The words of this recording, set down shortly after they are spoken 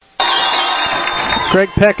Greg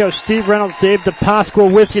Pecco, Steve Reynolds, Dave DePasqua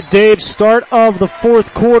with you. Dave, start of the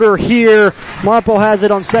fourth quarter here. Marple has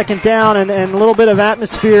it on second down and a little bit of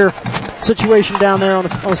atmosphere situation down there on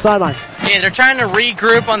the sidelines. Yeah, they're trying to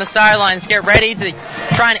regroup on the sidelines, get ready to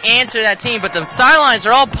try and answer that team, but the sidelines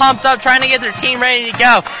are all pumped up trying to get their team ready to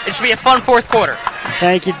go. It should be a fun fourth quarter.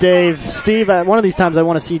 Thank you, Dave. Steve, one of these times I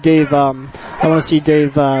want to see Dave, up in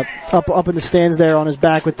the stands there on his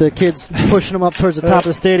back with the kids pushing him up towards the top of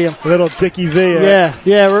the stadium. Little Dickie V.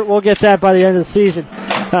 Yeah, we'll get that by the end of the season.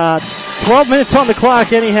 12 minutes on the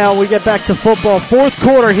clock anyhow. We get back to football. Fourth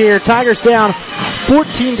quarter here. Tigers down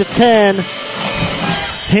 14-10.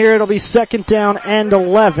 Here it'll be second down and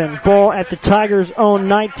 11. Ball at the Tigers' own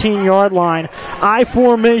 19-yard line. I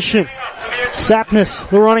formation. Sapness,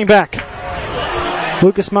 the running back.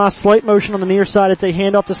 Lucas Moss, slight motion on the near side. It's a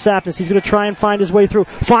handoff to Sapness. He's going to try and find his way through.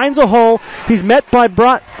 Finds a hole. He's met by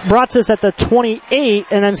Bratsis at the 28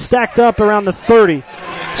 and then stacked up around the 30.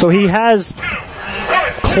 So he has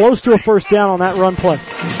close to a first down on that run play.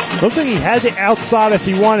 Looks like he had the outside if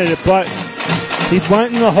he wanted it, but he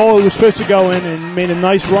went in the hole he was supposed to go in and made a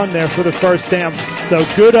nice run there for the first down. So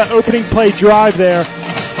good opening play drive there.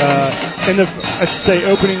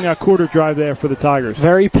 Opening quarter drive there for the Tigers.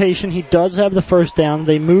 Very patient. He does have the first down.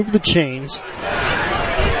 They move the chains.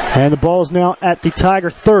 And the ball is now at the Tiger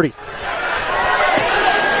 30.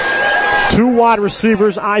 Two wide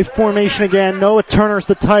receivers, I formation again. Noah Turner's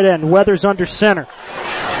the tight end. Weathers under center.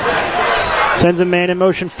 Sends a man in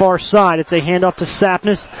motion far side. It's a handoff to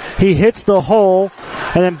Sapness. He hits the hole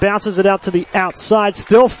and then bounces it out to the outside.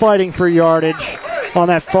 Still fighting for yardage on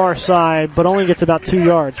that far side, but only gets about 2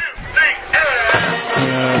 yards.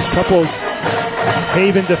 A couple of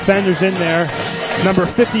Haven defenders in there. Number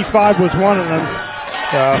 55 was one of them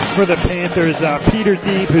for the Panthers. Peter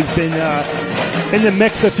Deeb, who's been in the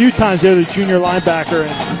mix a few times there, the junior linebacker.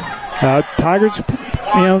 And Tigers,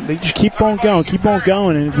 they just keep on going.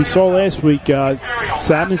 And as we saw last week,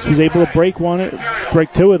 Sapness was able to break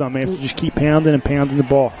two of them. They have to just keep pounding the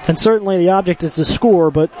ball. And certainly the object is to score,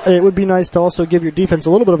 but it would be nice to also give your defense a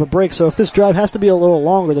little bit of a break. So if this drive has to be a little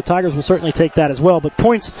longer, the Tigers will certainly take that as well. But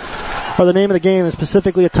points are the name of the game, and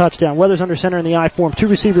specifically a touchdown. Weathers under center in the I form. Two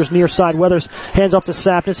receivers near side. Weathers hands off to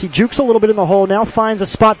Sapness. He jukes a little bit in the hole, now finds a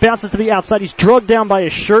spot, bounces to the outside. He's drugged down by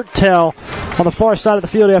his shirt tail on the far side of the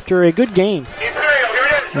field after a good gain.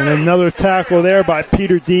 And another tackle there by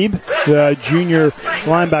Peter Deeb, the junior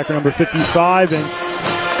linebacker, number 55. And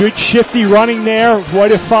good shifty running there. Way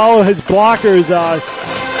to follow his blockers.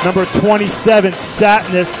 Number 27,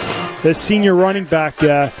 Sapness, the senior running back,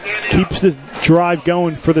 keeps this drive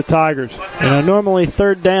going for the Tigers. Normally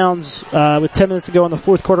third downs with 10 minutes to go in the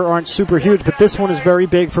fourth quarter aren't super huge, but this one is very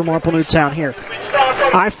big for Marple Newtown here.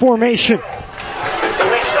 I formation.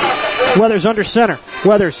 Weathers under center.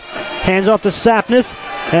 Weathers hands off to Sapness,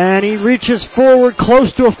 and he reaches forward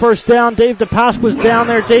close to a first down. Dave DePasqua's down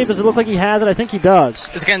there. Dave, does it look like he has it? I think he does.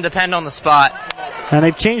 It's going to depend on the spot. And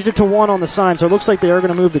they've changed it to 1 on the sign, so it looks like they are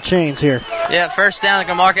going to move the chains here. Yeah, first down. They're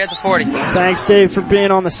going to mark it at the 40. Thanks, Dave, for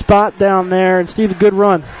being on the spot down there. And Steve, a good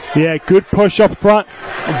run. Yeah, good push up front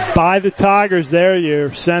by the Tigers there.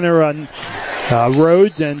 Your center on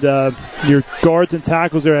Rhodes and your guards and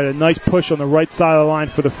tackles there had a nice push on the right side of the line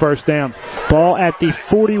for the first down. Ball at the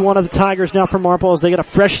 41 of the Tigers now for Marple as they get a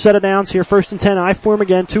fresh set of downs here. First and 10, I form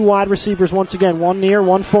again. Two wide receivers once again. One near,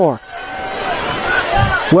 one far.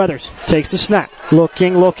 Weathers takes the snap.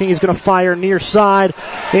 Looking. He's going to fire near side.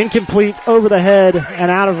 Incomplete, over the head and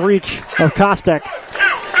out of reach of Kostek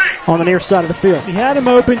on the near side of the field. He had him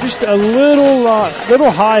open just a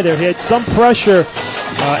little high there. He had some pressure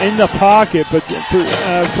in the pocket, but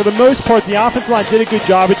for the most part, the offensive line did a good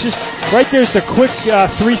job. It's just right there's a quick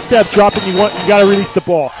three-step drop, and you got to release the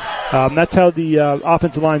ball. That's how the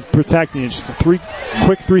offensive line's protecting you. Just a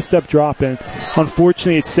quick three-step drop, and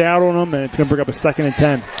unfortunately, it sat on them, and it's going to bring up a 2nd and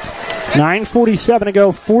 10. 9:47 to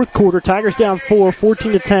go, fourth quarter. Tigers down 4,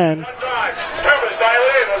 14-10.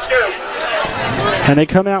 And they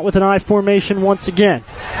come out with an I formation once again.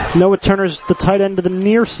 Noah Turner's the tight end to the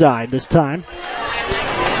near side this time.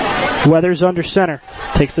 Weathers under center.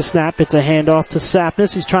 Takes the snap. It's a handoff to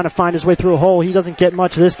Sapness. He's trying to find his way through a hole. He doesn't get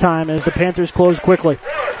much this time as the Panthers close quickly.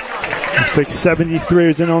 Looks like 73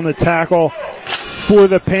 is in on the tackle for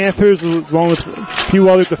the Panthers, along with a few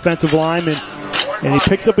other defensive linemen. And he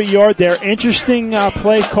picks up a yard there. Interesting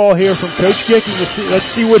play call here from Coach Gicking. Let's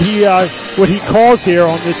see what he calls here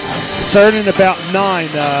on this 3rd and about 9.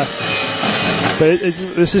 But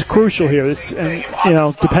this is crucial here.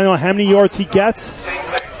 Depending on how many yards he gets,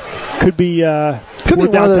 could be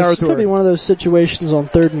one of those situations on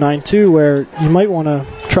 3rd and 9 too, where you might want to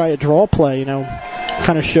try a draw play.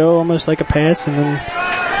 kind of show almost like a pass and then,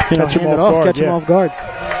 Catch hand it off, catch him off guard.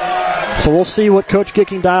 So we'll see what Coach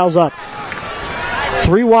Gicking dials up.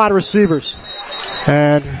 3 wide receivers.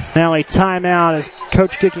 And now a timeout as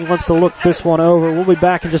Coach Gicking wants to look this one over. We'll be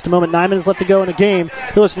back in just a moment. 9 minutes left to go in the game.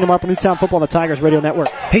 You're listening to Marple Newtown Football on the Tigers Radio Network.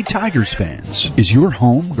 Hey Tigers fans, is your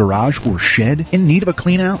home, garage, or shed in need of a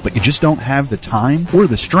clean out, but you just don't have the time or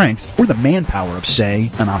the strength or the manpower of, say,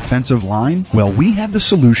 an offensive line? Well, we have the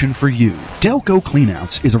solution for you. Delco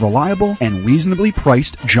Cleanouts is a reliable and reasonably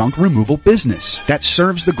priced junk removal business that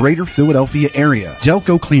serves the greater Philadelphia area.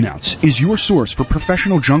 Delco Cleanouts is your source for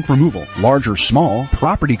professional junk removal, large or small,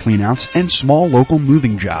 property cleanouts, and small local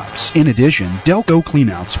moving jobs. In addition, Delco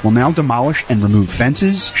Cleanouts will now demolish and remove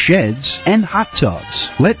fences, sheds, and hot tubs.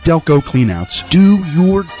 Let Delco Cleanouts do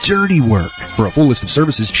your dirty work. For a full list of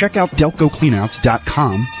services, check out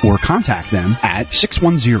DelcoCleanouts.com or contact them at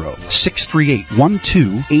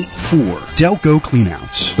 610-638-1284. Delco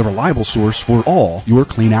Cleanouts, the reliable source for all your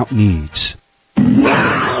cleanout needs.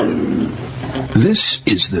 This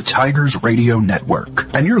is the Tigers Radio Network,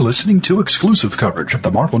 and you're listening to exclusive coverage of the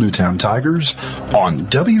Marple Newtown Tigers on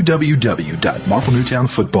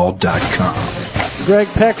www.marplenewtownfootball.com. Greg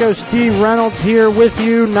Pecco, Steve Reynolds here with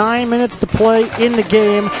you. 9 minutes to play in the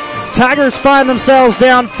game. Tigers find themselves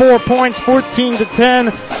down 4 points,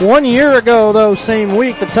 14-10. 1 year ago, though, same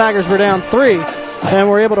week, the Tigers were down 3. And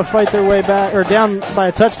were able to fight their way back, or down by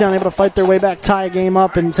a touchdown, able to fight their way back, tie a game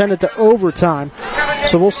up, and send it to overtime.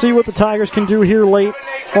 So we'll see what the Tigers can do here late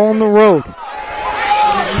on the road.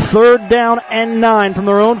 3rd down and 9 from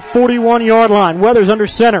their own 41-yard line. Weathers under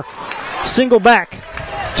center. Single back.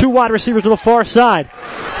 2 wide receivers to the far side.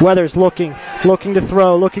 Weathers looking to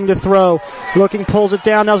throw, pulls it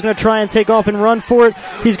down. Now he's going to try and take off and run for it.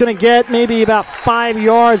 He's going to get maybe about 5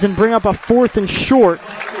 yards and bring up a 4th and short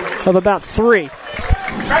of about 3.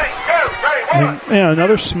 And,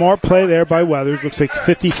 another smart play there by Weathers. Looks like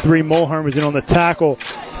 53 Mulhern was in on the tackle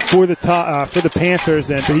for the Panthers,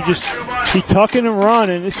 but he tuck in and run,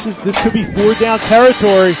 and this could be 4th down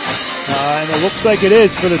territory, and it looks like it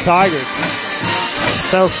is for the Tigers.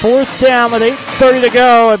 So 4th down with 8:30 to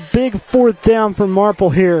go. A big 4th down for Marple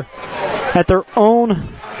here at their own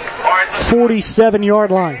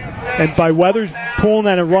 47-yard line. And by Weathers pulling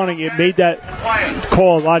that and running, it made that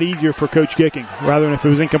call a lot easier for Coach Gicking, rather than if it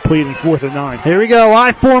was incomplete in 4th and 9. Here we go.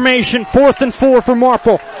 I formation, 4th and 4 for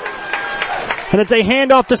Marple. And it's a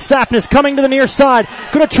handoff to Sapness coming to the near side.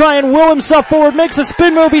 Going to try and will himself forward. Makes a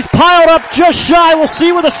spin move. He's piled up just shy. We'll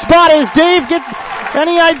see where the spot is. Dave, get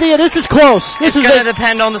any idea? This is close. It's going to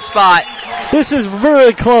depend on the spot. This is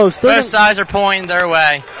really close. Both sides are pointing their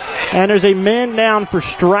way. And there's a man down for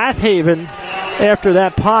Strath Haven after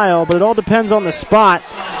that pile, but it all depends on the spot.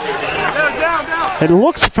 It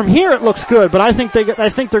looks, from here it looks good, but I think they're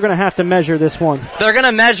going to have to measure this one. They're going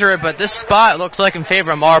to measure it, but this spot looks like in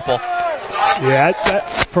favor of Marple. Yeah,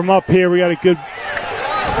 from up here we got a good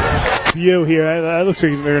view here. That looks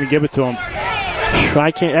like they're going to give it to him.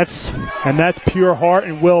 I can't. That's pure heart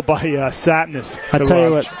and will by Sapness. I tell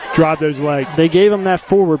you what, drive those legs. They gave him that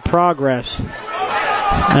forward progress,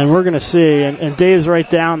 and we're going to see. And Dave's right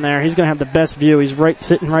down there. He's going to have the best view. He's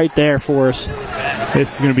sitting right there for us.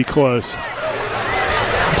 This is going to be close.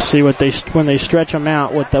 Let's see when they stretch them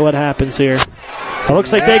out. What happens here? It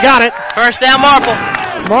looks like they got it. First down, Marple.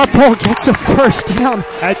 Marple gets a first down.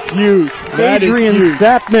 That's huge. Adrian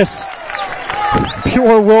Sapness.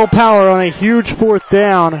 Pure willpower on a huge 4th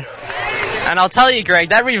down. And I'll tell you, Greg,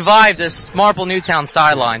 that revived this Marple Newtown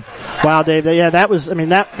sideline. Wow, Dave.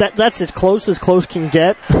 That's as close can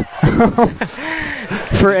get.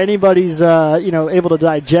 For anybody's, able to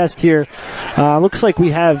digest here. Looks like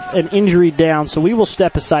we have an injury down, so we will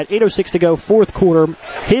step aside. 8:06 to go, 4th quarter.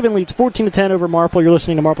 Haven leads 14-10 over Marple. You're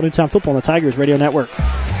listening to Marple Newtown Football on the Tigers Radio Network.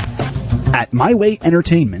 At My Way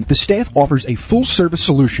Entertainment, the staff offers a full-service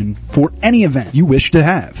solution for any event you wish to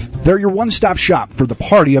have. They're your one-stop shop for the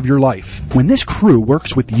party of your life. When this crew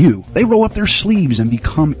works with you, they roll up their sleeves and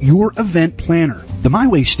become your event planner. The My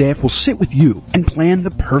Way staff will sit with you and plan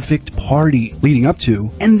the perfect party leading up to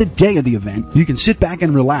and the day of the event. You can sit back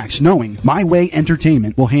and relax knowing My Way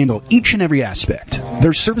Entertainment will handle each and every aspect.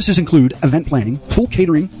 Their services include event planning, full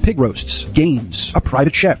catering, pig roasts, games, a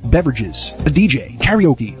private chef, beverages, a DJ,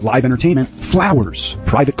 karaoke, live entertainment, flowers,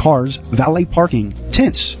 private cars, valet parking,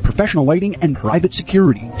 tents, professional lighting, and private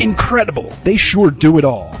security. Incredible! They sure do it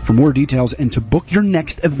all. For more details and to book your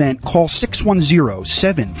next event, call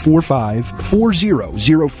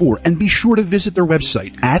 610-745-4004 and be sure to visit their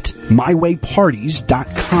website at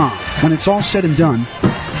mywayparties.com. When it's all said and done,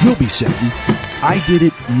 you'll be saying, I did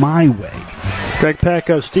it my way. Greg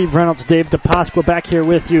Pecco, Steve Reynolds, Dave DePasqua back here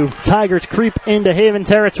with you. Tigers creep into Haven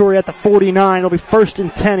territory at the 49. It'll be 1st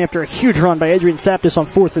and 10 after a huge run by Adrian Saptis on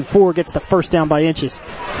 4th and 4. Gets the first down by inches.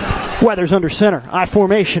 Weathers under center. I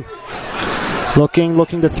formation.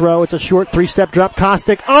 Looking to throw. It's a short 3-step drop.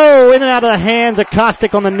 Kostick. Oh, in and out of the hands of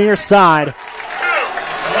Kostick on the near side.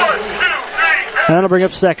 And that'll bring up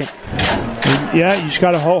 2nd. Yeah, you just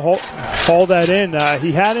got to haul that in.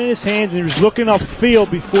 He had it in his hands and he was looking upfield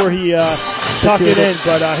before he tucked it in.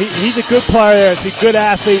 But he's a good player there. He's a good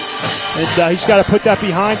athlete. And he's got to put that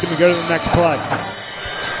behind him and go to the next play.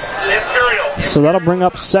 So that'll bring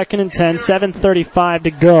up 2nd and 10, 7:35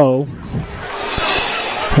 to go.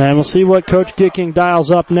 And we'll see what Coach Gicking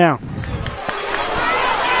dials up now.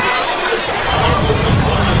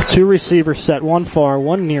 2 receivers set, 1 far,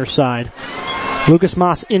 1 near side. Lucas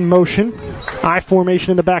Moss in motion. I formation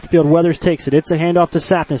in the backfield. Weathers takes it. It's a handoff to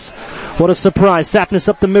Sapnis. What a surprise. Sapnis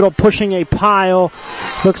up the middle, pushing a pile.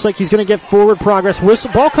 Looks like he's going to get forward progress.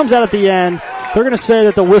 Ball comes out at the end. They're going to say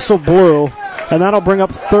that the whistle blew. And that'll bring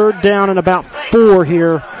up 3rd down and about 4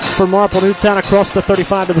 here for Marple Newtown across the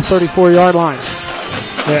 35 to the 34-yard line.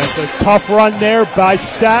 Yeah, it's a tough run there by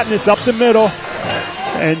Sapnis up the middle.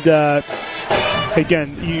 And,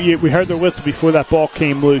 again, we heard the whistle before that ball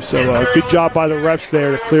came loose, so good job by the refs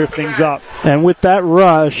there to clear things up. And with that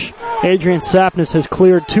rush, Adrian Sapnis has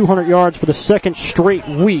cleared 200 yards for the 2nd straight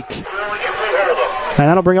week. And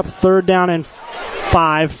that'll bring up 3rd down and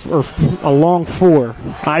 5, or a long 4.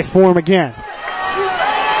 I form again.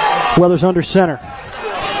 Weathers under center.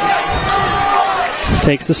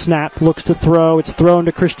 Takes the snap, looks to throw. It's thrown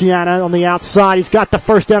to Christiana on the outside. He's got the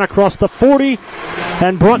first down across the 40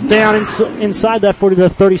 and brought down inside that 40 to the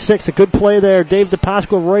 36. A good play there. Dave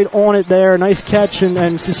DePasqua right on it there. Nice catch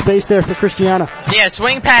and some space there for Christiana. Yeah,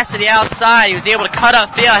 swing pass to the outside. He was able to cut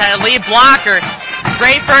upfield, had a lead blocker.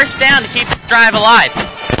 Great first down to keep the drive alive.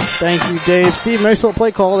 Thank you, Dave. Steve, nice little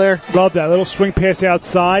play call there. Love that little swing pass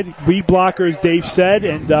outside. Lead blocker, as Dave said,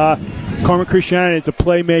 and Carmen Christiana is a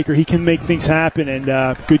playmaker. He can make things happen, and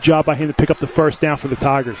good job by him to pick up the first down for the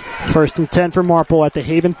Tigers. 1st and 10 for Marple at the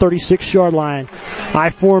Haven 36-yard line.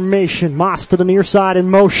 I formation. Moss to the near side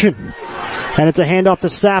in motion. And it's a handoff to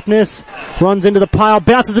Sapnis. Runs into the pile,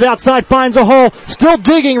 bounces it outside, finds a hole. Still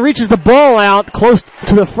digging, reaches the ball out close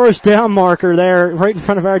to the first down marker there, right in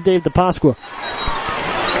front of our Dave DePasqua.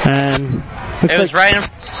 And it was right in.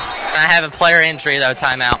 I have a player injury though,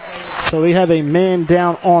 timeout. So we have a man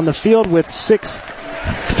down on the field with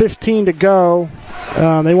 6:15 to go.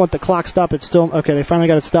 They want the clock stopped. It's still okay. They finally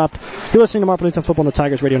got it stopped. You're listening to Marple Newtown Football on the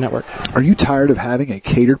Tigers Radio Network. Are you tired of having a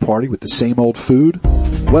catered party with the same old food?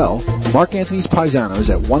 Well, Mark Anthony's Paisanos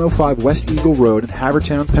at 105 West Eagle Road in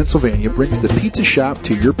Havertown, Pennsylvania brings the pizza shop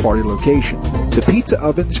to your party location. The pizza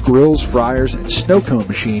ovens, grills, fryers, and snow cone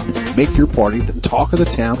machine make your party the talk of the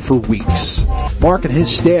town for weeks. Mark and his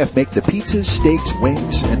staff make the pizzas, steaks,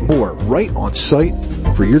 wings, and more right on site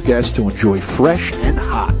for your guests to enjoy fresh and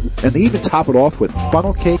hot. And they even top it off with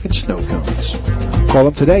funnel cake and snow cones. Call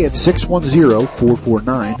them today at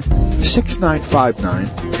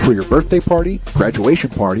 610-449-6959 for your birthday party, graduation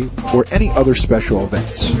party, or any other special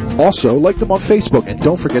events. Also, like them on Facebook and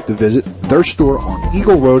don't forget to visit their store on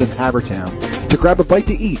Eagle Road in Havertown to grab a bite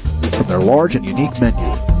to eat from their large and unique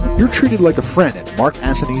menu. You're treated like a friend at Mark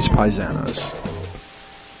Anthony's Paisanos.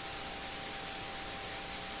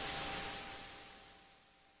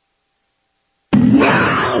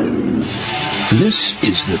 This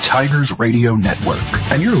is the Tigers Radio Network,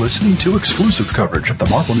 and you're listening to exclusive coverage of the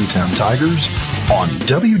Marple Newtown Tigers on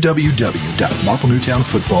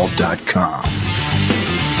www.marplenewtownfootball.com.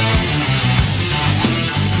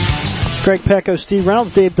 Greg Pecco, Steve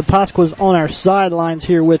Reynolds, Dave DePasqua's on our sidelines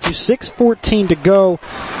here with you. 6:14 to go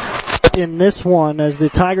in this one as the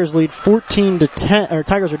Tigers lead 14-10, or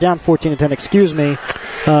Tigers are down 14-10, excuse me.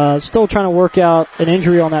 Still trying to work out an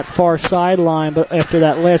injury on that far sideline, but after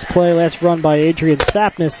that last run by Adrian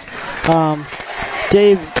Sapnis,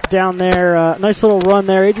 Dave down there, nice little run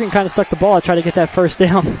there. Adrian kind of stuck the ball. I tried to get that first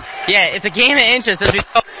down. Yeah, it's a game of inches as we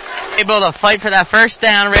able to fight for that first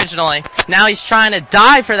down originally. Now he's trying to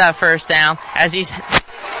die for that first down as he's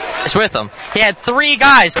with him. He had 3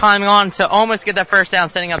 guys climbing on to almost get that first down,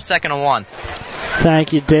 setting up 2nd and 1.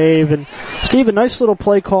 Thank you, Dave. And Steve, a nice little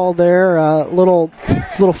play call there. Little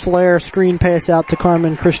flare screen pass out to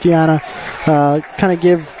Carmen Christiana. Kind of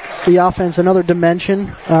give the offense another dimension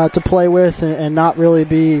to play with and not really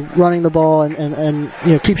be running the ball and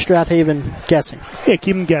keep Strath Haven guessing. Yeah,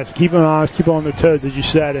 keep them guessing, keep them honest, keep them on their toes, as you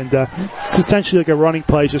said, and it's essentially like a running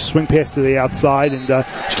play, just swing pass to the outside and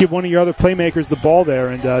just give one of your other playmakers the ball there,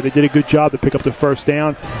 and they did a good job to pick up the first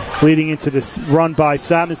down, leading into this run by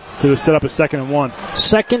Satmas to set up a 2nd and 1.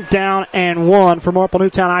 2nd down and 1 for Marple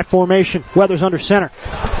Newtown I formation. Weathers under center.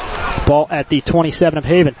 Ball at the 27 of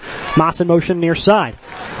Haven. Moss in motion near side.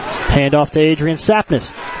 Hand off to Adrian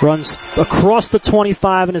Sapnis. Runs across the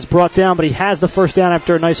 25 and is brought down, but he has the first down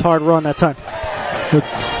after a nice hard run that time. With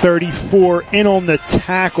 34 in on the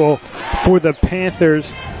tackle for the Panthers.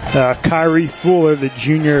 Kyrie Fuller, the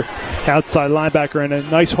junior outside linebacker, and a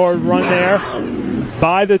nice hard run there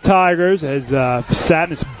by the Tigers as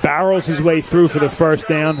Satnis barrels his way through for the first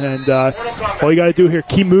down. And all you got to do here,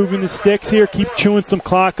 keep moving the sticks here, keep chewing some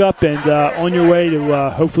clock up, and on your way to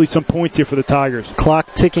hopefully some points here for the Tigers.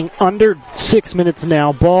 Clock ticking under 6 minutes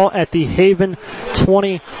now. Ball at the Haven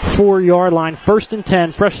 24-yard line. 1st and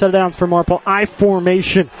 10. Fresh set of downs for Marple. I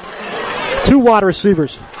formation. 2 wide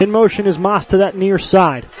receivers. In motion is Moss to that near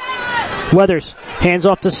side. Weathers hands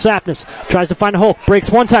off to Sapnis. Tries to find a hole. Breaks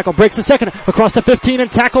one tackle. Breaks the second. Across the 15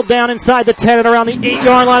 and tackled down inside the 10 and around the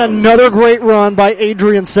 8-yard line. Another great run by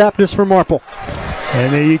Adrian Sapnis for Marple.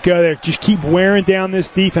 And there you go there. Just keep wearing down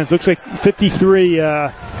this defense. Looks like 53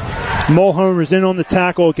 Mulholmers in on the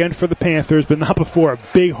tackle again for the Panthers, but not before. A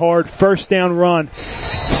big, hard first down run.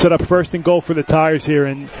 Set up 1st and goal for the Tigers here,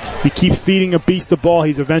 and you keep feeding a beast the ball.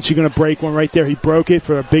 He's eventually going to break one right there. He broke it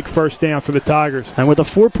for a big first down for the Tigers. And with a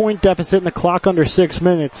 4-point deficit and the clock under 6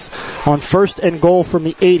 minutes on 1st and goal from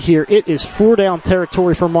the 8 here, it is 4-down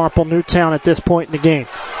territory for Marple Newtown at this point in the game.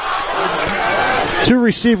 2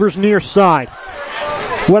 receivers near side.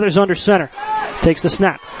 Weathers under center. Takes the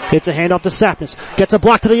snap. It's a handoff to Sapnis. Gets a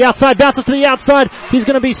block to the outside. Bounces to the outside. He's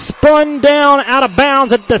going to be spun down out of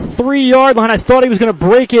bounds at the 3-yard line. I thought he was going to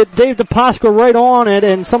break it. Dave DePasqua right on it,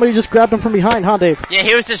 and somebody just grabbed him from behind, huh, Dave? Yeah,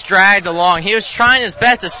 he was just dragged along. He was trying his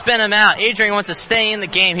best to spin him out. Adrian wants to stay in the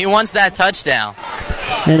game. He wants that touchdown.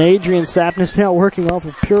 And Adrian Sapnis now working off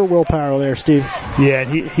of pure willpower there, Steve. Yeah,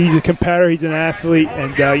 and he's a competitor. He's an athlete,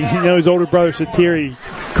 and his older brother Satiri,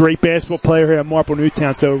 great basketball player here at Marple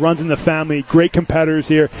Newtown. So it runs in the family. Great competitors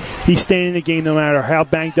here. He's staying in the game no matter how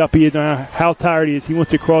banged up he is, no matter how tired he is. He wants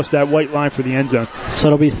to cross that white line for the end zone. So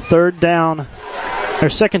it'll be 2nd down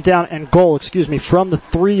and goal, from the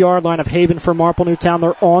 3-yard line of Haven for Marple Newtown.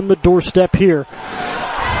 They're on the doorstep here.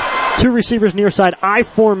 2 receivers near side. I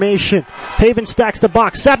formation. Haven stacks the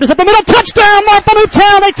box. Sapnis up the middle. Touchdown, Marple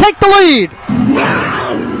Newtown. They take the lead.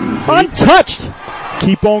 Untouched.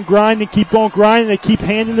 Keep on grinding. They keep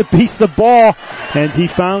handing the beast the ball. And he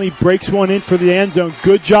finally breaks one in for the end zone.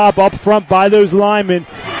 Good job up front by those linemen.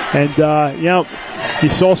 And, you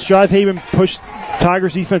saw Strath Haven push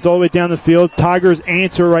Tigers defense all the way down the field. Tigers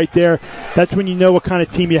answer right there. That's when you know what kind of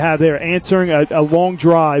team you have there. Answering a long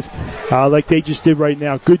drive, like they just did right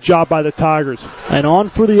now. Good job by the Tigers. And on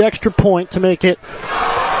for the extra point to make it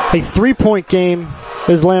a 3-point game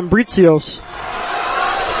is Lambricios,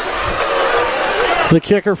 the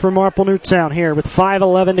kicker for Marple Newtown here with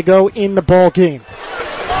 5:11 to go in the ball game.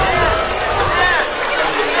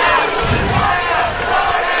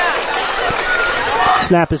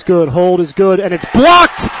 Snap is good, hold is good, and it's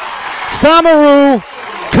blocked! Samaru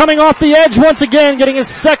coming off the edge once again, getting his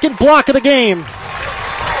 2nd block of the game.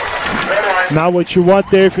 Not what you want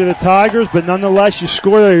there for the Tigers, but nonetheless you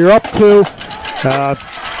score there. You're up 2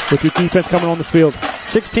 with your defense coming on the field.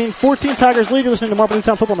 16-14 Tigers lead. You're listening to Marple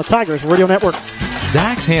Newtown Football on the Tigers Radio Network.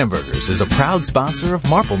 Zach's Hamburgers is a proud sponsor of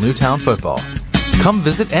Marple Newtown Football. Come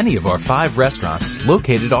visit any of our 5 restaurants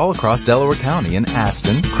located all across Delaware County in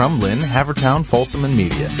Aston, Crumlin, Havertown, Folsom, and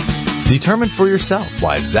Media. Determine for yourself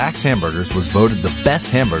why Zach's Hamburgers was voted the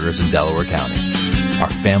best hamburgers in Delaware County.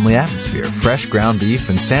 Our family atmosphere, fresh ground beef,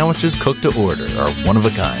 and sandwiches cooked to order are one of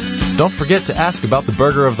a kind. Don't forget to ask about the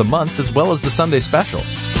Burger of the Month as well as the Sunday Special.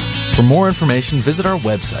 For more information, visit our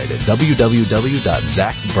website at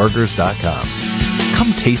www.zaxburgers.com.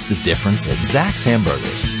 Come taste the difference at Zach's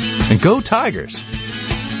Hamburgers. And go Tigers!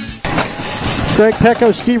 Greg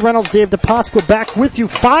Pecco, Steve Reynolds, Dave DePasqua back with you.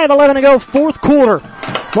 5:11 to go, 4th quarter.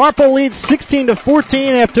 Marple leads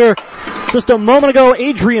 16-14 after just a moment ago.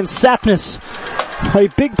 Adrian Sapnis, a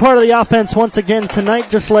big part of the offense once again tonight,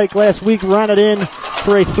 just like last week, ran it in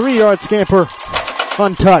for a 3-yard scamper,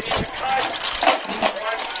 untouched.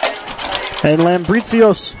 And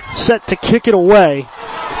Lambricios set to kick it away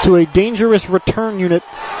to a dangerous return unit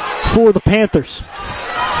for the Panthers.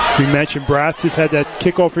 We mentioned Bratz has had that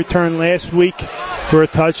kickoff return last week for a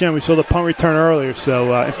touchdown. We saw the punt return earlier,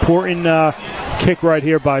 so important kick right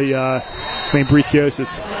here by Lambricios.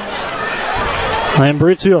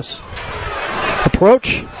 Lambricios.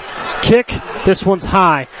 Approach. Kick. This one's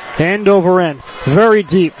high. End over end. Very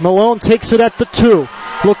deep. Malone takes it at the 2.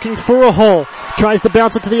 Looking for a hole. Tries to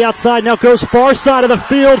bounce it to the outside. Now goes far side of the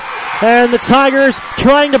field. And the Tigers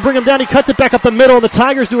trying to bring him down. He cuts it back up the middle. And the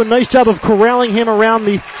Tigers do a nice job of corralling him around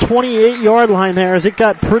the 28-yard line there, as it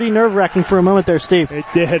got pretty nerve-wracking for a moment there, Steve. It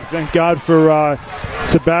did. Thank God for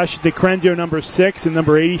Sebastian DiCrenzio, number 6, and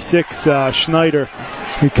number 86, Schneider,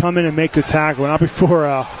 who come in and make the tackle. Not before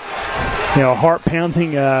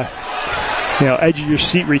heart-pounding edge of your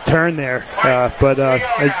seat return there. But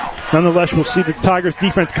nonetheless, we'll see the Tigers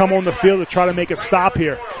defense come on the field to try to make a stop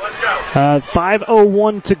here.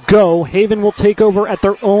 5:01 to go. Haven will take over at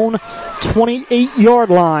their own 28-yard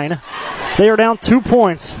line. They are down 2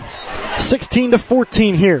 points.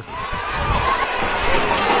 16-14 here.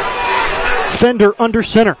 Fender under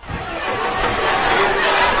center.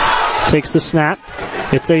 Takes the snap.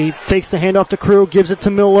 Fakes the handoff to Crew, gives it to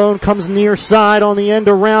Malone, comes near side on the end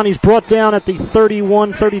around. He's brought down at the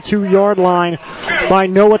 32-yard line by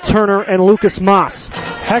Noah Turner and Lucas Moss.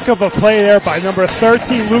 Heck of a play there by number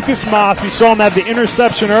 13, Lucas Moss. We saw him have the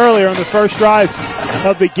interception earlier on the first drive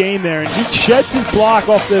of the game there, and he sheds his block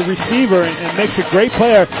off the receiver and makes a great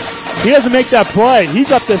play. He doesn't make that play.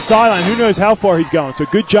 He's up the sideline. Who knows how far he's going. So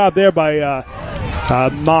good job there by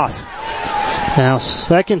Moss. Now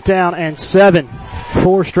 2nd down and 7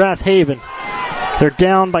 for Strath Haven. They're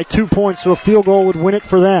down by 2 points, so a field goal would win it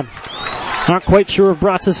for them. Not quite sure of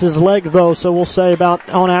Bratzis' leg though, so we'll say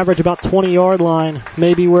on average about 20-yard line,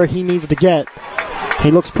 maybe where he needs to get. He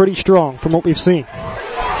looks pretty strong from what we've seen.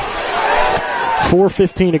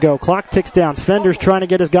 4:15 to go. Clock ticks down. Fender's trying to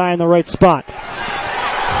get his guy in the right spot.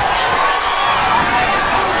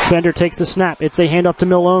 Fender takes the snap. It's a handoff to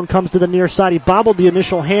Malone. Comes to the near side. He bobbled the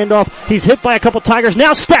initial handoff. He's hit by a couple Tigers.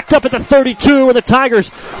 Now stacked up at the 32, and the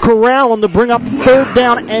Tigers corral him to bring up 3rd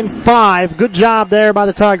down and 5. Good job there by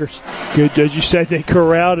the Tigers. Good, as you said, they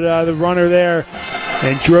corralled the runner there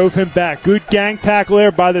and drove him back. Good gang tackle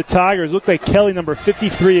there by the Tigers. Looked like Kelly, number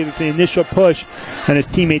 53, with the initial push, and his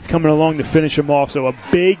teammates coming along to finish him off. So a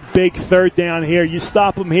big 3rd down here. You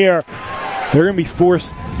stop them here, they're going to be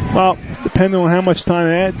forced, well, depending on how much time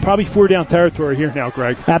they had, probably 4-down territory here now,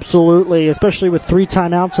 Greg. Absolutely, especially with 3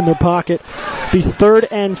 timeouts in their pocket. Be 3rd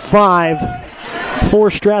and 5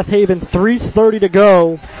 for Strath Haven. 3:30 to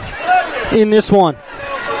go in this one.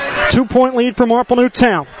 2-point lead for Marple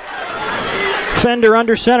Newtown. Fender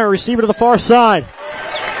under center, receiver to the far side.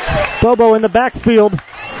 Bobo in the backfield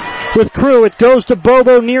with Crew. It goes to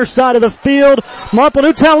Bobo near side of the field. Marple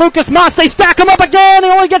Newtown, Lucas Moss, they stack him up again. He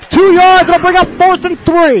only gets 2 yards. It'll bring up 4th and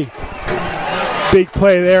 3. Big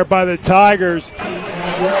play there by the Tigers.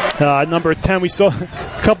 Number 10, we saw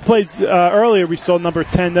a couple plays earlier. We saw number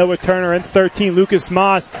 10, Noah Turner, and 13, Lucas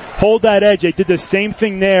Moss, hold that edge. They did the same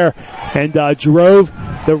thing there and drove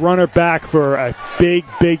the runner back for a big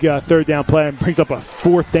 3rd down play, and brings up a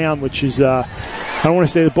 4th down, which is I don't want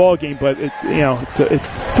to say the ball game, but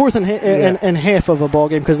it's 4th and half of a ball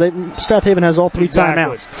game, because Strath Haven has all 3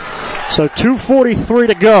 timeouts. So 2:43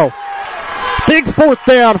 to go. Big 4th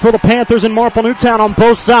down for the Panthers in Marple Newtown on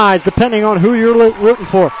both sides, depending on who you're rooting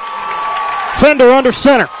for. Fender under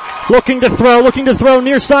center, looking to throw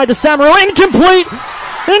near side to Samaru.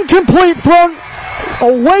 Incomplete, thrown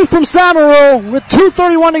away from Samaru with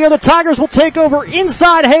 2:31 to go. The Tigers will take over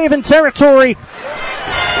inside Haven territory.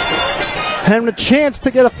 Having a chance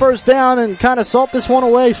to get a 1st down and kind of salt this one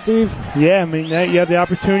away, Steve. Yeah, I mean, you have the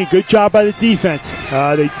opportunity. Good job by the defense.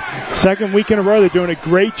 They 2nd week in a row, they're doing a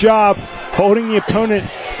great job holding the opponent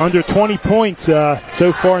under 20 points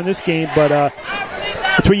so far in this game, but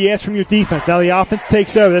that's what you ask from your defense. Now the offense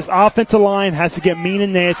takes over. This offensive line has to get mean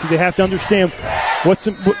and nasty. They have to understand what's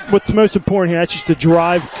most important here. That's just to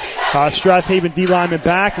drive Strath Haven D lineman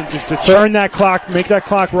back and just to turn that clock, make that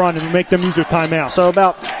clock run, and make them use their timeout. So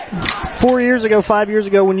about 5 years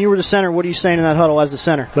ago, when you were the center, what are you saying in that huddle as the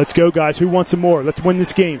center? Let's go, guys. Who wants some more? Let's win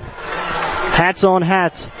this game. Hats on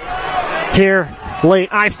hats. Here, late.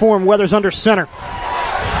 I-form. Weathers under center.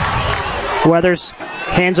 Weathers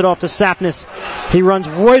hands it off to Sapness. He runs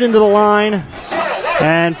right into the line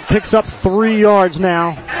and picks up 3 yards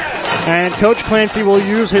now. And Coach Clancy will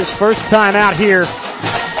use his first time out here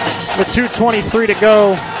with 2:23 to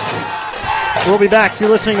go. We'll be back. You're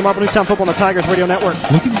listening to Marple Newtown Football on the Tigers Radio Network.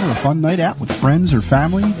 Looking for a fun night out with friends or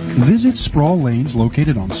family? Visit Sprawl Lanes,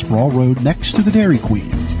 located on Sprawl Road next to the Dairy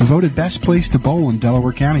Queen. Voted best place to bowl in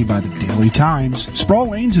Delaware County by the Daily Times, Sproul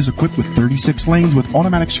Lanes is equipped with 36 lanes with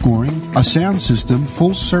automatic scoring, a sound system,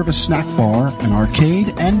 full-service snack bar, an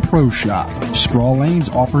arcade, and pro shop. Sproul Lanes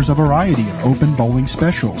offers a variety of open bowling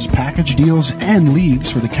specials, package deals, and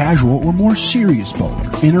leagues for the casual or more serious bowler.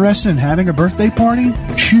 Interested in having a birthday party?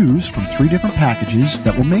 Choose from 3 different packages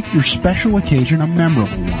that will make your special occasion a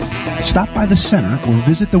memorable one. Stop by the center or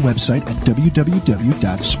visit the website at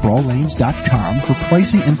www.sprawllanes.com for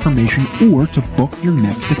pricing information or to book your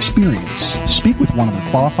next experience. Speak with one of the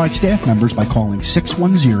qualified staff members by calling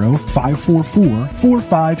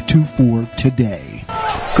 610-544-4524 today.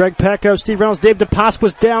 Greg Pecco, Steve Reynolds, Dave DePasqua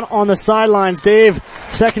was down on the sidelines. Dave,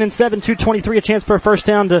 2nd and 7, 2:23, a chance for a first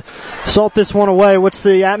down to salt this one away. What's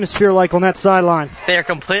the atmosphere like on that sideline? They're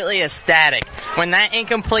completely ecstatic. When that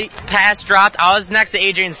incomplete pass dropped, I was next to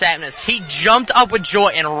Adrian Sapnis. He jumped up with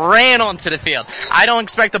joy and ran onto the field. I don't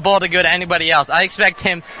expect the ball to go to anybody else. I expect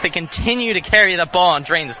him to continue to carry the ball and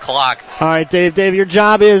drain this clock. All right, Dave. Dave, your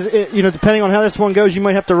job is, depending on how this one goes, you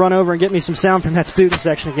might have to run over and get me some sound from that student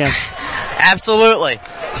section again. Absolutely.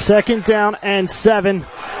 2nd down and 7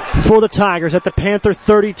 for the Tigers at the Panther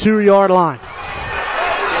 32-yard line.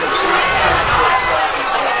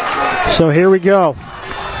 So here we go.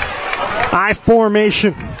 I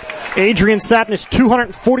formation. Adrian Sapnis,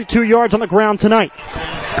 242 yards on the ground tonight.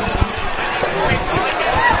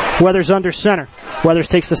 Weathers under center. Weathers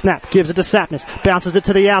takes the snap, gives it to Sapnis, bounces it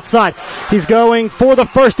to the outside. He's going for the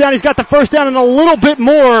first down. He's got the first down and a little bit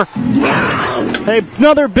more.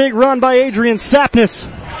 Another big run by Adrian Sapnis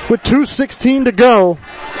with 2:16 to go.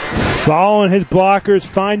 Following his blockers,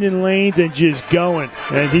 finding lanes, and just going.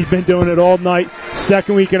 And he's been doing it all night,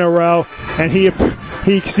 2nd week in a row. And he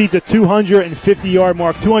exceeds a 250-yard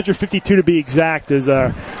mark, 252 to be exact, as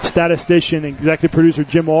our statistician and executive producer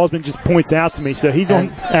Jim Alsman just points out to me. So he's on.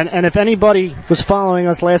 And if anybody was following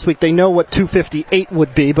us last week, they know what 258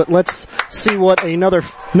 would be. But let's see what another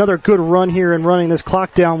good run here and running this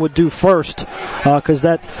clock down would do first. Because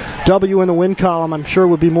that W in the win column, I'm sure,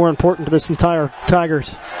 would be more important to this entire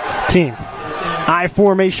Tigers team. I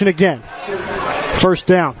formation again. First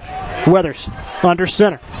down. Weathers under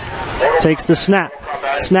center. Takes the snap.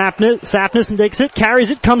 Sapnis takes it,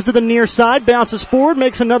 carries it, comes to the near side, bounces forward,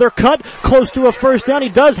 makes another cut, close to a first down. He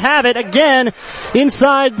does have it again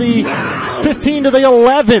inside the 15 to the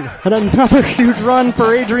 11. And another huge run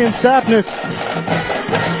for Adrian Sapnis.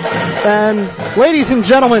 And ladies and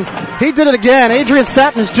gentlemen, he did it again. Adrian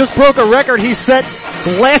Sapnis just broke a record he set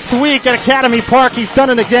last week at Academy Park. He's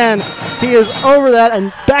done it again. He is over that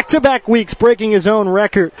and back-to-back weeks breaking his own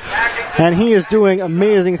record. And he is doing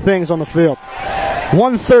amazing things on the field.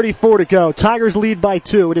 1:34 to go. Tigers lead by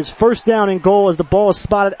 2. It is first down and goal as the ball is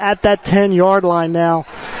spotted at that 10-yard line now.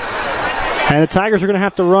 And the Tigers are going to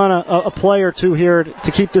have to run a play or two here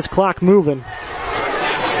to keep this clock moving.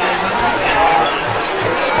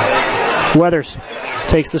 Weathers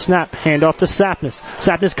takes the snap, handoff to Sapnis.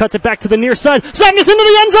 Sapnis cuts it back to the near side. Sapnis into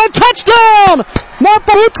the end zone, touchdown!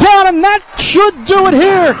 Marple Newtown, and that should do it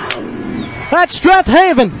here at Strath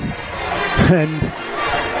Haven. And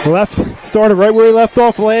started right where he left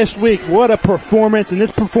off last week. What a performance, and this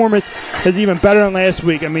performance is even better than last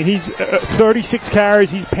week. I mean, he's 36 carries,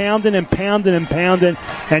 he's pounding and pounding and pounding,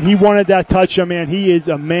 and he wanted that touch. I mean, he is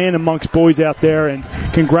a man amongst boys out there, and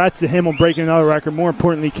congrats to him on breaking another record. More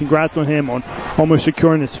importantly, congrats on him on almost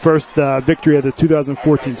securing his first victory of the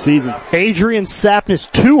 2014 season. Adrian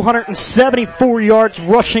Sapnis, 274 yards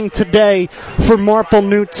rushing today for Marple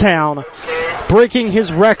Newtown, breaking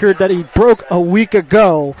his record that he broke a week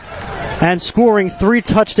ago, and scoring 3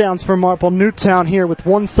 touchdowns for Marple Newtown here with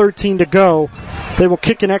 1:13 to go. They will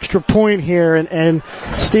kick an extra point here, and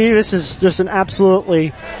Steve, this is just an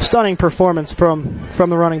absolutely stunning performance from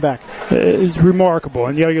the running back. It's remarkable,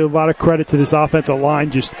 and you gotta give a lot of credit to this offensive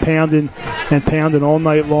line, just pounding and pounding all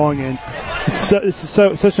night long, and it's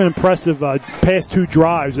such an impressive past 2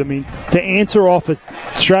 drives. I mean, to answer off a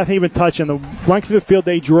Strath Haven touch and the length of the field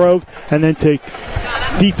they drove, and then to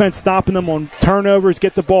defense stopping them on turnovers,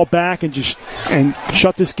 get the ball back and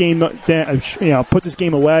shut this game down, put this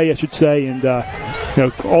game away, I should say. And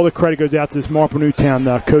all the credit goes out to this Marple Newtown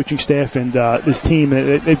coaching staff and this team.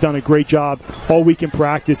 They've done a great job all week in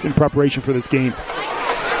practice in preparation for this game.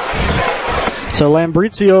 So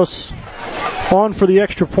Lambricios on for the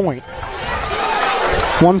extra point.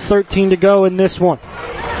 1:13 to go in this one.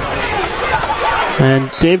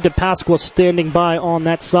 And Dave DePasqua standing by on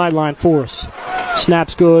that sideline for us.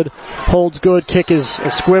 Snap's good, holds good, kick is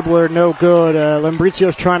a squibbler, no good.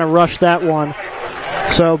 Lambricio's trying to rush that one.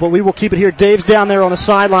 But we will keep it here. Dave's down there on the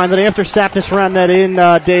sideline. Then after Sapnis ran that in,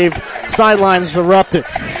 Dave, sidelines erupted.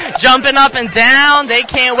 jumping up and down. They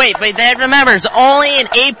can't wait. But then remember, it's only an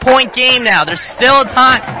 8-point game now. There's still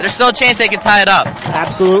time. There's still a chance they can tie it up.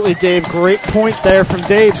 Absolutely, Dave. Great point there from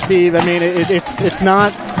Dave, Steve. I mean, it's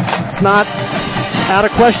not out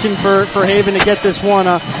of question for Haven to get this one.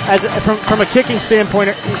 From a kicking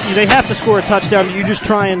standpoint, they have to score a touchdown. You just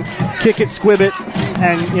try and kick it, squib it,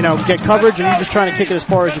 and get coverage, and you're just trying to kick it as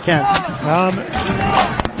far as you can.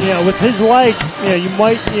 With his leg,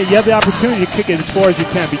 you have the opportunity to kick it as far as you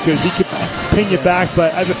can because he could pin you back,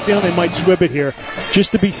 but I have a feeling they might squib it here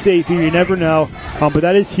just to be safe here. You never know. But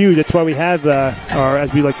that is huge. That's why we have our,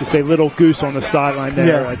 as we like to say, little goose on the sideline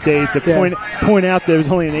there, Dave, to point out that it was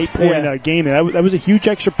only an 8-point game. That was a huge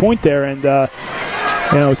extra point there, and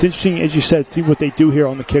it's interesting, as you said, see what they do here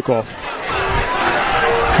on the kickoff.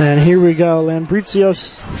 And here we go.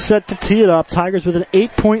 Lambricio's set to tee it up. Tigers with an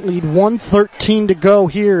 8-point lead, 1:13 to go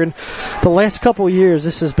here. In the last couple of years,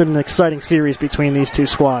 this has been an exciting series between these two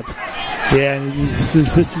squads. Yeah, and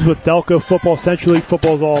this is what Delco football, Central League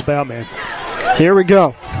football is all about, man. Here we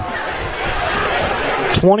go.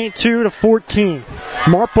 22-14.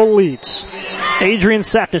 Marple leads. Adrian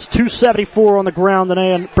Saknis, 274 on the ground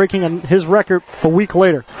today and breaking his record a week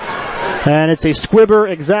later. And it's a squibber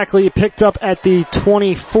exactly picked up at the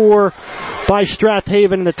 24 by Strath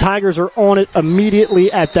Haven, and the Tigers are on it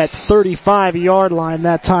immediately at that 35-yard line.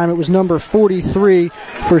 That time it was number 43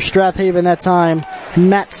 for Strath Haven that time,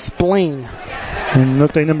 Matt Splain. And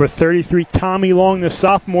look like number 33, Tommy Long, the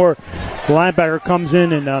sophomore linebacker, comes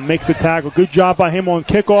in and makes a tackle. Good job by him on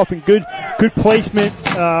kickoff and good placement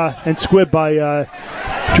and squib by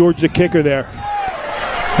George the kicker there.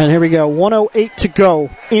 And here we go, 1:08 to go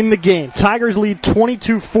in the game. Tigers lead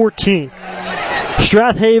 22-14.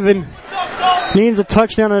 Strath Haven needs a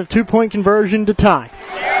touchdown and a 2-point conversion to tie.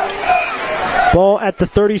 Ball at the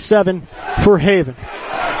 37 for Haven.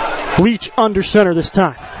 Leach under center this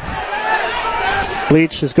time.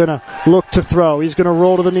 Leach is going to look to throw. He's going to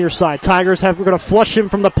roll to the near side. Tigers we're going to flush him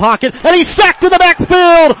from the pocket, and he's sacked in the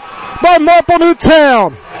backfield by Marple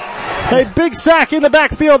Newtown. A big sack in the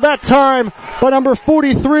backfield that time by number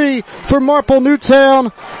 43 for Marple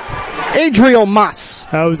Newtown, Adriel Moss.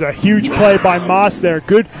 That was a huge play by Moss there.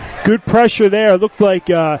 Good pressure there. It looked like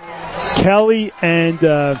Kelly and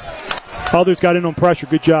others got in on pressure.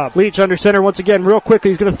 Good job. Leach under center once again real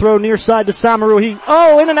quickly. He's going to throw near side to Samaru.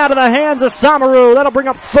 In and out of the hands of Samaru. That'll bring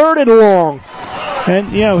up 3rd and long. And,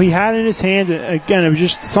 he had in his hands, again, it was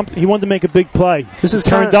just something, he wanted to make a big play. This is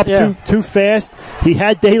turned up too fast. He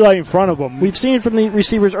had daylight in front of him. We've seen from the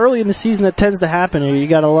receivers early in the season that tends to happen. You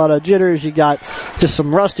got a lot of jitters, you got just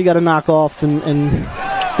some rust you got to knock off, and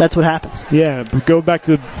that's what happens. Yeah, but go back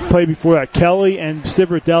to the play before that. Kelly and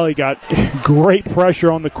Civerdelli got great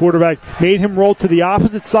pressure on the quarterback, made him roll to the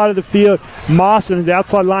opposite side of the field. Moss in his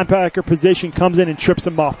outside linebacker position comes in and trips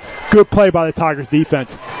him off. Good play by the Tigers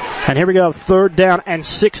defense. And here we go, 3rd down and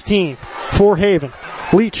 16 for Haven.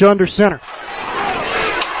 Leach under center.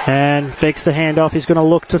 And fakes the handoff. He's going to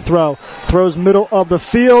look to throw. Throws middle of the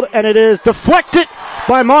field, and it is deflected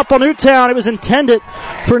by Marple Newtown. It was intended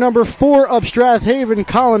for number 4 of Strath Haven,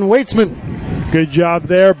 Colin Waitsman. Good job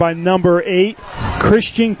there by number 8,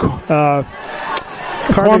 Carmen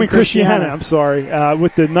Christiana. I'm sorry,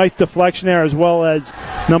 with the nice deflection there, as well as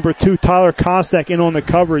number 2, Tyler Kosek, in on the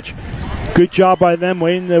coverage. Good job by them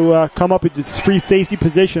waiting to come up with the free safety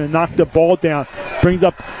position and knock the ball down. Brings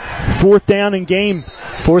up 4th down in game.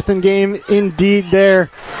 4th and game indeed there,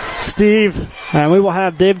 Steve. And we will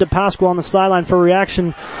have Dave DePasqua on the sideline for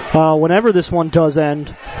reaction whenever this one does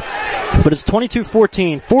end. But it's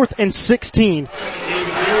 22-14, 4th and 16.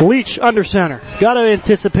 Leach under center. Got to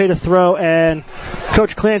anticipate a throw, and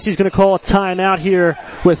Coach Clancy's going to call a timeout here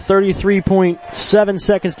with 33.7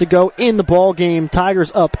 seconds to go in the ball game.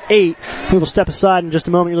 Tigers up 8. We will step aside in just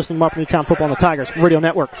a moment. You're listening to Marple Newtown Football on the Tigers Radio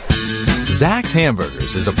Network. Zach's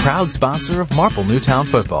Hamburgers is a proud sponsor of Marple Newtown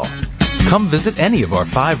Football. Come visit any of our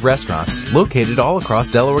 5 restaurants located all across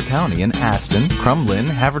Delaware County in Aston, Crumlin,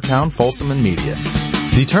 Havertown, Folsom, and Media.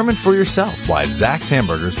 Determine for yourself why Zach's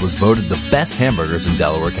Hamburgers was voted the best hamburgers in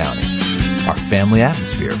Delaware County. Our family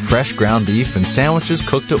atmosphere, fresh ground beef, and sandwiches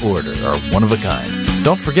cooked to order are one of a kind.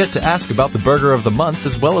 Don't forget to ask about the Burger of the Month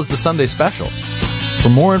as well as the Sunday Special. For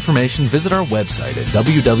more information, visit our website at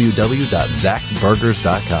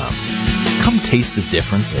www.zaxburgers.com. Come taste the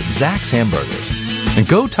difference at Zach's Hamburgers. And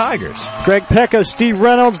go Tigers! Greg Pecco, Steve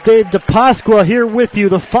Reynolds, Dave DePasqua here with you.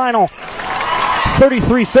 The final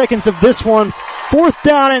 33 seconds of this one. 4th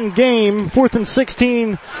down in game, 4th and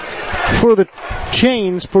 16 for the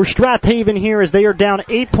Chains for Strath Haven here as they are down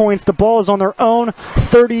 8 points. The ball is on their own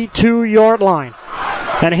 32-yard line.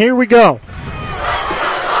 And here we go.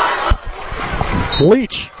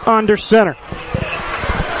 Leach under center.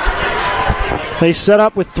 They set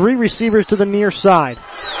up with 3 receivers to the near side.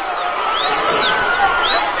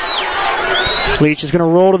 Leach is going to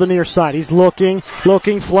roll to the near side. He's looking,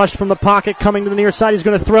 flushed from the pocket, coming to the near side. He's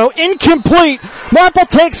going to throw. Incomplete! Marple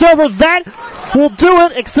takes over. That will do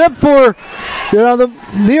it, except for, the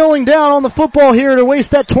kneeling down on the football here to waste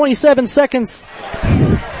that 27 seconds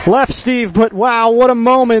left, Steve. But wow, what a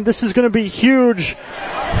moment. This is going to be huge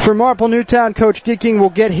for Marple Newtown. Coach Gicking will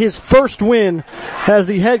get his first win as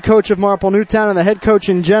the head coach of Marple Newtown and the head coach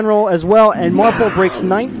in general as well. And Marple breaks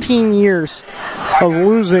 19 years of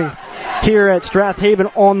losing here at Strath Haven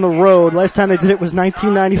on the road. Last time they did it was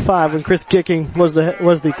 1995 when Chris Gicking was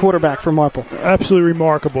the quarterback for Marple. Absolutely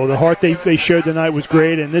remarkable. The heart they showed tonight was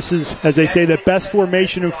great, and this is, as they say, the best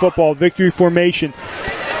formation in football, victory formation,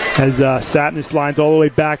 as Sapness lines all the way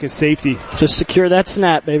back as safety. Just secure that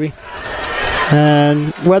snap, baby.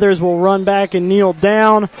 And Weathers will run back and kneel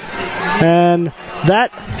down, and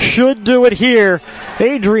that should do it here.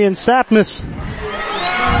 Adrian Sapness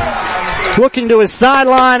looking to his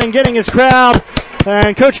sideline and getting his crowd,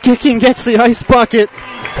 and Coach Gicking gets the ice bucket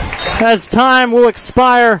as time will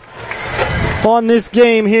expire on this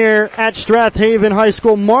game here at Strath Haven High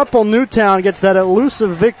School. Marple Newtown gets that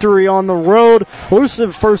elusive victory on the road,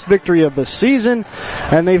 elusive first victory of the season,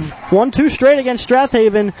 and they've won 2 straight against Strath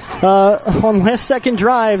Haven on last second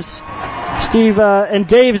drives. Steve and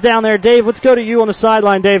Dave's down there. Dave, let's go to you on the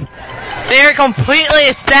sideline, Dave. They're completely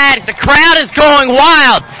ecstatic. The crowd is going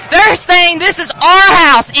wild. They're saying this is our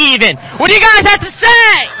house even. What do you guys have to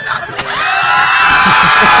say?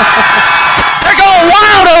 They're going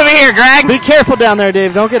wild over here, Greg. Be careful down there,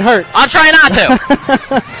 Dave. Don't get hurt. I'll try not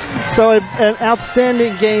to. So an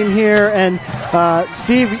outstanding game here. And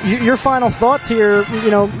Steve, your final thoughts here,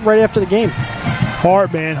 right after the game.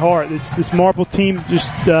 Heart, man, heart. This Marple team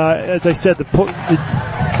just, as I said,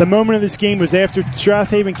 the moment of this game was after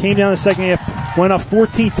Strath Haven came down the second half, went up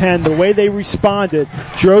 14-10. The way they responded,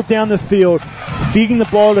 drove down the field, feeding the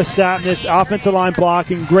ball to Sapness, offensive line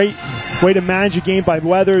blocking, great way to manage a game by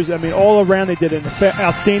Weathers. I mean, all around they did an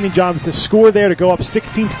outstanding job. To score there, to go up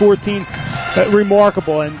 16-14,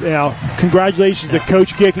 remarkable. And, congratulations to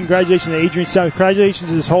Coach Gick, congratulations to Adrian South, congratulations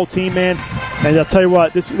to this whole team, man. And I'll tell you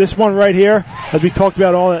what, this one right here, as we talked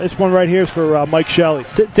about this one right here is for Mike Shelley.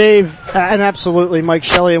 Dave, and absolutely Mike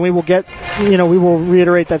Shelley, and we will get, we will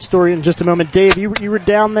reiterate that story in just a moment. Dave, you were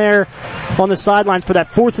down there on the sidelines for that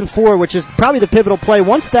 4th and 4, which is probably the pivotal play.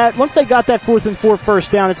 Once they got that 4th and 4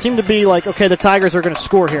 first down, it seemed to be like, okay, the Tigers are going to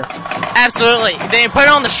score here. Absolutely. They put it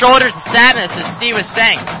on the shoulders of Sapness, as Steve was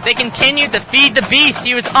saying. They continued to feed the beast.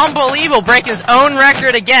 He was unbelievable, breaking his own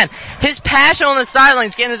record again. His passion on the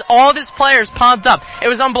sidelines, getting all of his players pumped up. It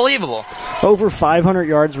was unbelievable. Over 500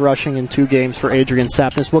 yards rushing in 2 games for Adrian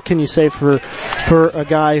Sapness. What can you say for a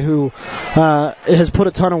guy who has put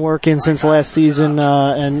a ton of work in since last season?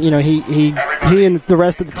 And he and the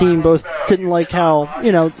rest of the team both didn't like how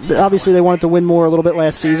obviously they wanted to win more a little bit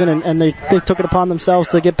last season, and they took it upon themselves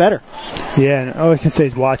to get better. Yeah, and all I can say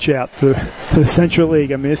is watch out to the Central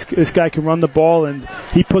League. I mean, this guy can run the ball, and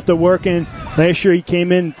he put the work in. Last year he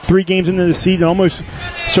came in 3 games into the season, almost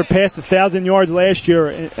surpassed 1,000 yards last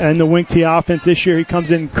year and the wing T offense. This year he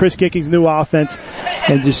comes in Chris Gicking's new offense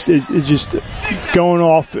and is just going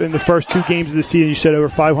off in the first 2 games of the season. You said over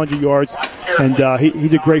 500 yards, and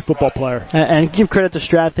he's a great football player. And give credit to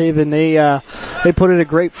Strath Haven. They put in a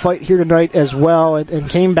great fight here tonight as well, and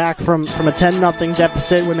came back from a 10-0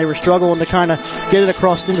 deficit when they were struggling to kind of get it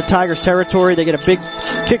across into Tigers territory. They get a big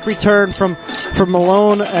kick return from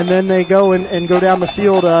Malone, and then they go and go down the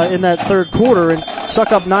field in that third quarter and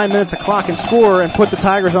suck up 9 minutes of clock and score and put the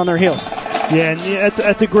Tigers on their heels. Yeah, and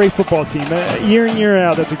that's a great football team. Year in, year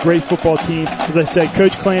out, that's a great football team. As I said,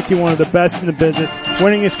 Coach Clancy, one of the best in the business,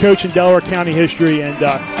 winningest coach in Delaware County history, and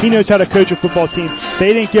he knows how to coach a football team.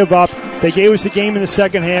 They didn't give up. They gave us the game in the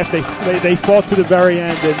second half. They fought to the very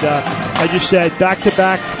end, and I just said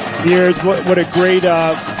back-to-back years. What a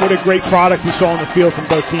great product we saw on the field from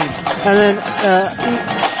both teams. And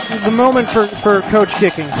then the moment for Coach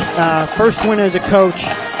Gicking, first win as a coach.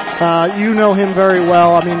 You know him very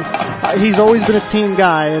well. I mean, he's always been a team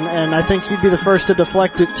guy, and I think he'd be the first to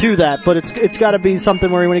deflect it to that. But it's got to be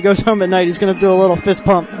something where when he goes home at night, he's going to do a little fist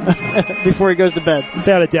pump before he goes to bed.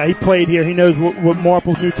 Without a doubt, he played here. He knows what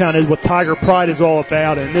Marple Newtown is, what Tiger Pride is all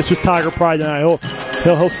about, and this was Tiger Pride tonight.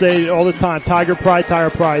 He'll say it all the time: Tiger Pride,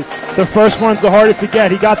 Tiger Pride. The first one's the hardest to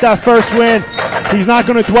get. He got that first win. He's not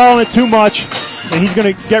going to dwell on it too much, and he's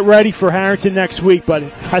going to get ready for Harrington next week. But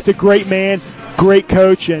that's a great man. Great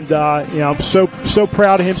coach, and I'm so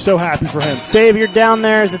proud of him, so happy for him. Dave, you're down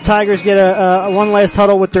there as the Tigers get a one last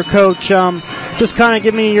huddle with their coach. just kind of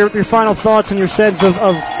give me your final thoughts and your sense of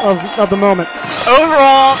the moment.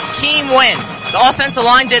 Overall, team win. The offensive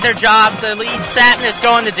line did their job. The lead Sapness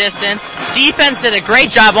going the distance. Defense did a great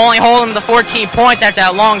job only holding the 14 points after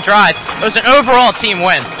that long drive. It was an overall team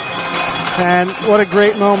win. And what a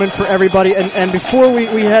great moment for everybody. And before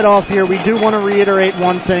we head off here, we do want to reiterate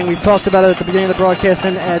one thing. We've talked about it at the beginning of the broadcast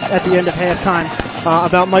and at the end of halftime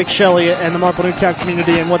about Mike Shelley and the Marple Newtown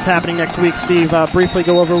community and what's happening next week. Steve, briefly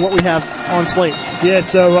go over what we have on slate. Yeah,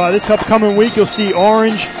 so this upcoming week you'll see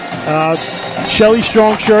orange Shelley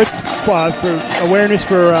Strong shirts for awareness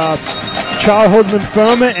for childhood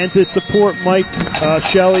lymphoma and to support Mike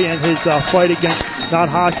Shelley and his fight against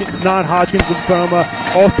non-Hodgkin's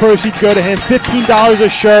lymphoma. All proceeds go to him. $15 a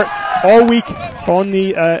shirt all week on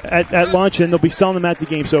the at lunch, and they'll be selling them at the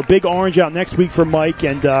game. So big orange out next week for Mike,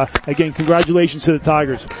 and again, congratulations to the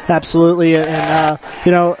Tigers. Absolutely, and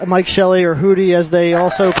Mike Shelley, or Hootie as they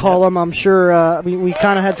also call him, I'm sure we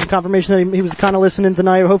kind of had some confirmation that he was kind of listening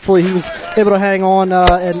tonight. Hopefully he was able to hang on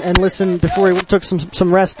and listen before he took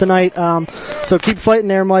some rest tonight. So keep fighting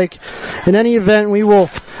there, Mike. In any event, we will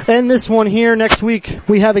end this one here. Next week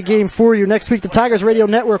we have a game for you. Next week the Tigers Radio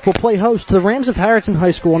Network will play host to the Rams of Harrison High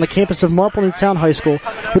School on the campus of Marple Newtown High School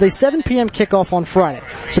with a 7 p.m. kickoff on Friday,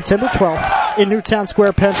 September 12th in Newtown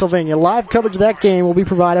Square, Pennsylvania. Live coverage of that game will be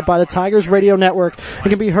provided by the Tigers Radio Network and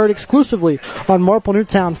can be heard exclusively on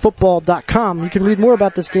MarpleNewtownFootball.com. You can read more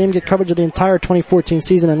about this game, get coverage of the entire 2014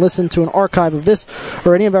 season, and listen to an archive of this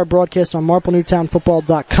or any of our broadcasts on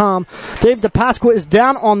MarpleNewtownFootball.com. Dave DePasqua is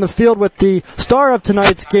down on the field with the star of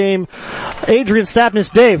tonight's game, Adrian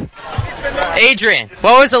Sapness. Dave. Adrian,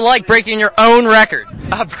 what was it like breaking your own record?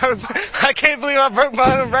 I can't believe I broke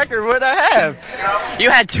my own record. What did I have? You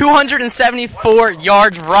had 274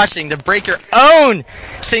 yards rushing to break your own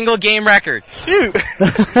single game record. Shoot.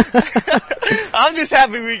 I'm just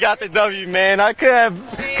happy we got the W, man. I could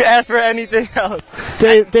ask for anything else.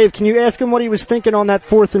 Dave, can you ask him what he was thinking on that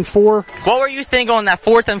 4th and 4? What were you thinking on that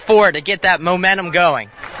 4th and 4 to get that momentum going?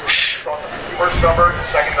 First number,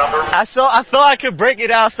 second number. I thought I could break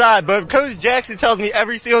it outside, but Coach Jackson tells me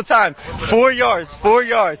every single time, 4 yards.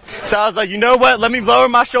 So I was like, you know what? Let me lower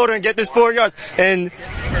my shoulder and get this 4 yards. And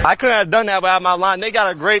I couldn't have done that without my line. They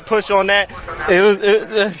got a great push on that.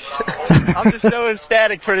 I'm just so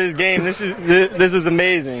ecstatic for this game. This is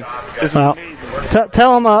amazing. This is amazing.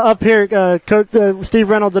 Tell him up here, Coach Steve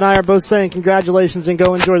Reynolds and I are both saying congratulations and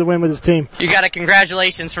go enjoy the win with his team. You got a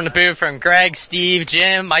congratulations from the booth from Greg, Steve,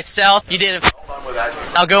 Jim, myself. You did it.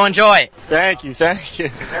 I'll go enjoy it. Thank you.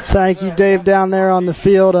 Thank you, Dave, down there on the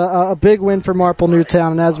field. A big win for Marple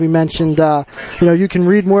Newtown, and as we mentioned, you can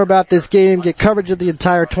read more about this game, get coverage of the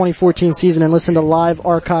entire 2014 season, and listen to live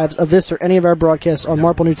archives of this or any of our broadcasts on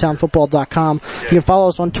MarpleNewtownFootball.com. You can follow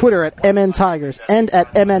us on Twitter at MN Tigers and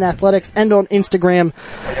at MN Athletics and on Instagram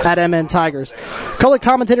at MN Tigers. Color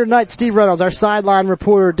commentator tonight, Steve Reynolds. Our sideline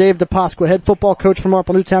reporter, Dave DePasqua. Head football coach for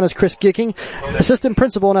Marple Newtown is Chris Gicking. Assistant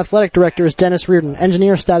principal and athletic director is Dennis Reardon.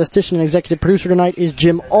 Engineer, statistician, and executive producer tonight is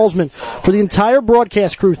Jim Alsman. For the entire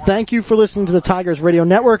broadcast crew, thank you for listening to the Tigers Radio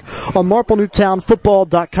Network on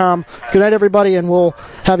MarpleNewtownFootball.com. Good night, everybody, and we'll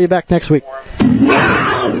have you back next week.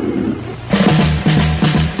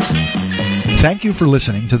 Thank you for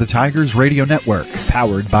listening to the Tigers Radio Network,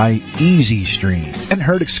 powered by Easy Stream, and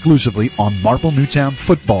heard exclusively on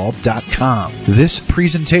MarpleNewtownFootball.com. This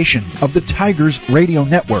presentation of the Tigers Radio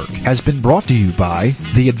Network has been brought to you by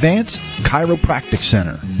the Advanced Chiropractic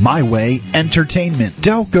Center, My Way Entertainment,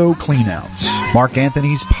 Delco Cleanouts, Mark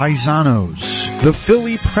Anthony's Paisanos, The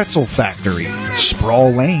Philly Pretzel Factory,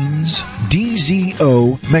 Sprawl Lanes,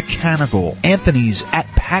 DZO Mechanical, Anthony's at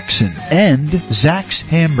Paxson, and Zach's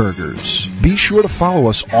Hamburgers. Be sure to follow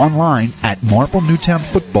us online at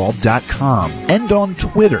MarpleNewtownFootball.com and on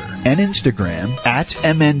Twitter and Instagram at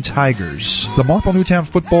MN Tigers. The Marple Newtown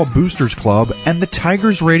Football Boosters Club and the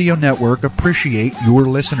Tigers Radio Network appreciate your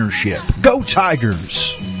listenership. Go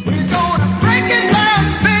Tigers!